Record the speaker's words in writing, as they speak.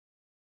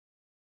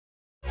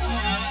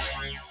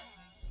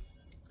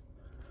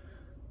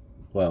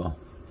Well,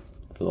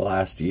 for the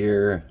last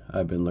year,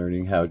 I've been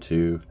learning how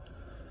to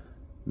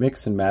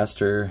mix and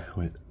master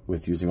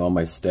with using all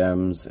my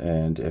stems,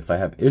 and if I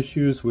have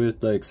issues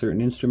with like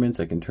certain instruments,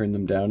 I can turn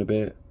them down a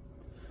bit.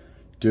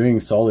 Doing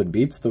solid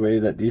beats the way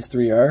that these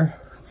three are,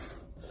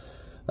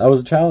 that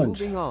was a challenge.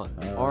 Moving on,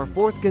 our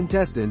fourth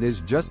contestant is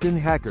Justin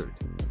Hackert.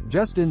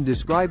 Justin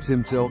describes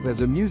himself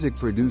as a music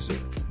producer,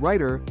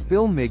 writer,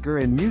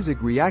 filmmaker and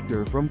music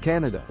reactor from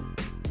Canada.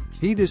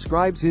 He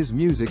describes his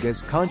music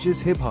as conscious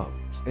hip-hop,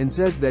 and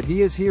says that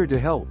he is here to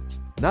help,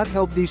 not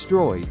help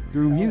destroy,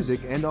 through music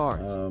and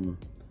art.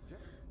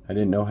 I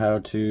didn't know how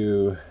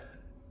to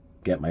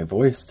get my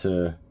voice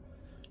to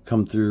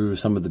come through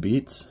some of the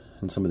beats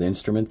and some of the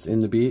instruments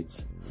in the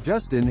beats.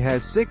 Justin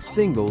has 6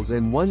 singles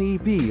and 1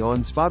 EP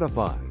on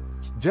Spotify.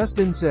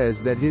 Justin says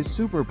that his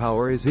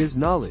superpower is his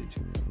knowledge.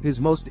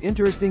 His most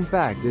interesting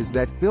fact is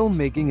that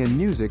filmmaking and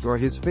music are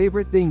his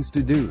favorite things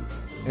to do,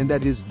 and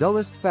that his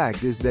dullest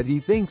fact is that he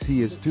thinks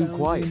he is too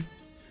quiet.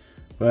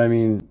 But I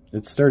mean,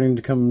 it's starting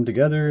to come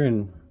together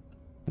and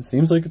it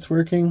seems like it's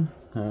working.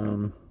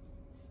 I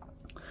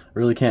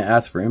really can't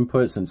ask for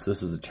input since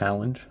this is a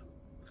challenge.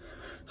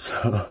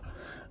 So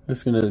I'm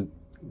just gonna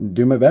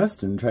do my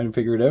best and try to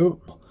figure it out.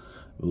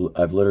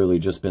 I've literally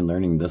just been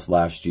learning this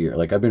last year.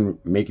 Like, I've been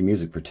making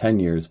music for 10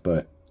 years,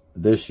 but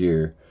this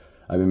year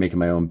I've been making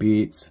my own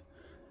beats,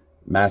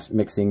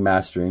 mixing,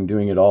 mastering,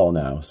 doing it all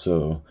now.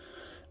 So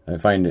I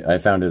found it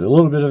a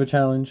little bit of a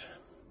challenge.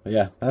 But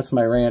yeah, that's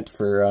my rant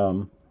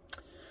for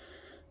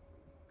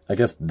I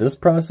guess this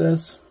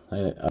process. I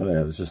don't know,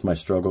 it was just my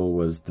struggle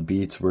was the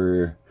beats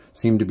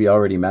seemed to be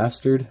already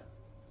mastered.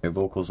 My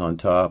vocals on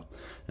top,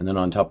 and then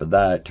on top of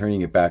that,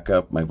 turning it back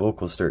up, my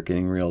vocals start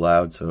getting real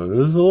loud, so it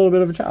was a little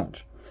bit of a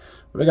challenge.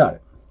 But I got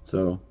it.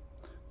 So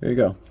there you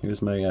go.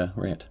 Here's my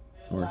rant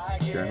or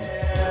journal.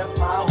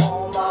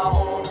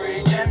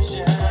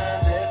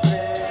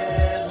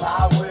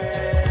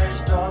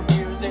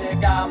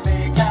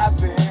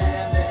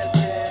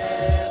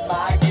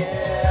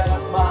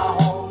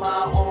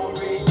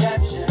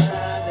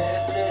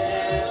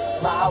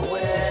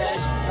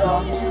 The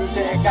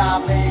music I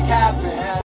make happen.